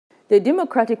The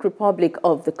Democratic Republic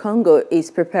of the Congo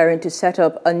is preparing to set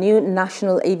up a new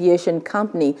national aviation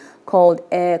company called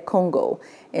Air Congo.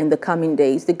 In the coming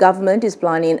days, the government is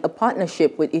planning a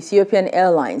partnership with Ethiopian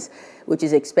Airlines, which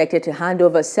is expected to hand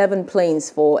over 7 planes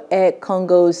for Air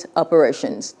Congo's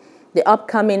operations. The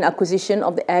upcoming acquisition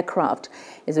of the aircraft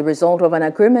is a result of an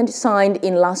agreement signed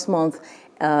in last month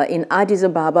in Addis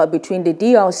Ababa between the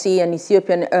DRC and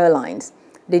Ethiopian Airlines.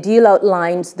 The deal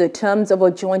outlines the terms of a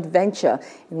joint venture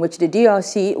in which the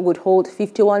DRC would hold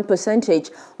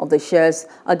 51% of the shares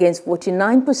against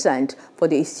 49% for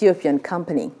the Ethiopian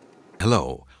company.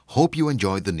 Hello, hope you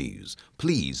enjoyed the news.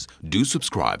 Please do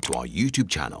subscribe to our YouTube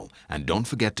channel and don't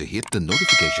forget to hit the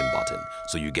notification button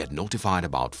so you get notified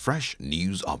about fresh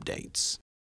news updates.